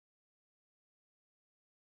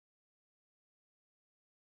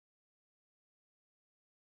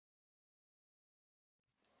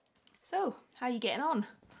So, how are you getting on?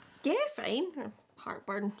 Yeah, fine.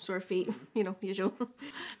 Heartburn, sore feet, you know, usual.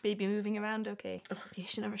 Baby moving around okay? Oh, yeah,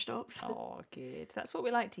 she never stops. Oh, good. That's what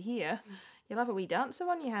we like to hear. You'll have a wee dancer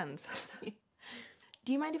on your hands.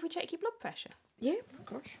 Do you mind if we check your blood pressure? Yeah, of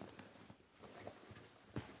course.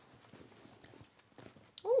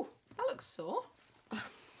 Oh, that looks sore.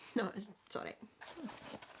 No, it's alright.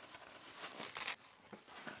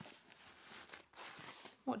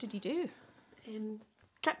 What did you do?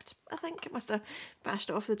 Tripped, I think. It must have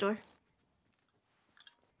bashed off the door.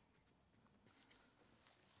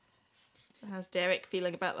 So how's Derek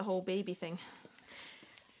feeling about the whole baby thing?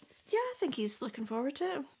 Yeah, I think he's looking forward to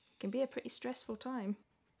it. Can be a pretty stressful time.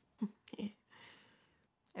 Yeah.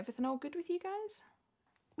 Everything all good with you guys?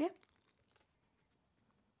 Yeah.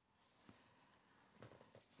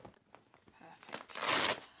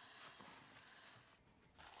 Perfect.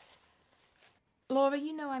 Laura,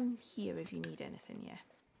 you know I'm here if you need anything, yeah?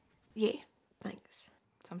 Yeah, thanks.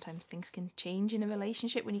 Sometimes things can change in a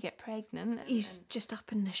relationship when you get pregnant. He's just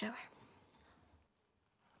up in the shower.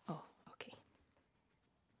 Oh, okay.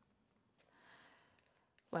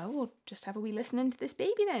 Well, we'll just have a wee listen into this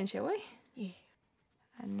baby then, shall we? Yeah.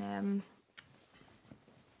 And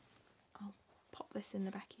I'll pop this in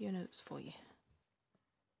the back of your notes for you.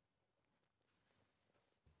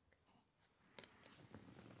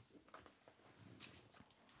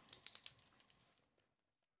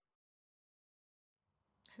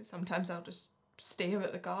 Sometimes I'll just stare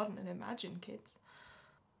at the garden and imagine kids.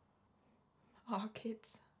 Our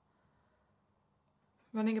kids.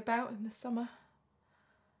 Running about in the summer.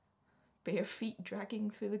 Bare feet dragging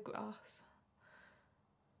through the grass.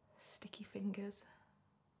 Sticky fingers.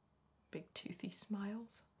 Big toothy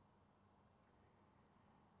smiles.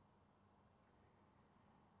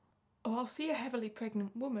 Or I'll see a heavily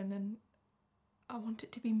pregnant woman and I want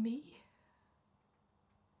it to be me.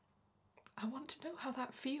 I want to know how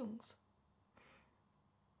that feels.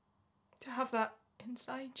 To have that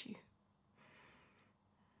inside you.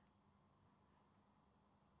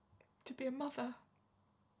 To be a mother.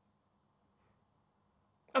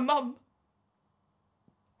 A mum.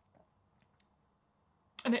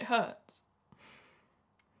 And it hurts.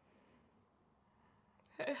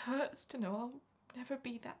 It hurts to know I'll never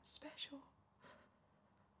be that special.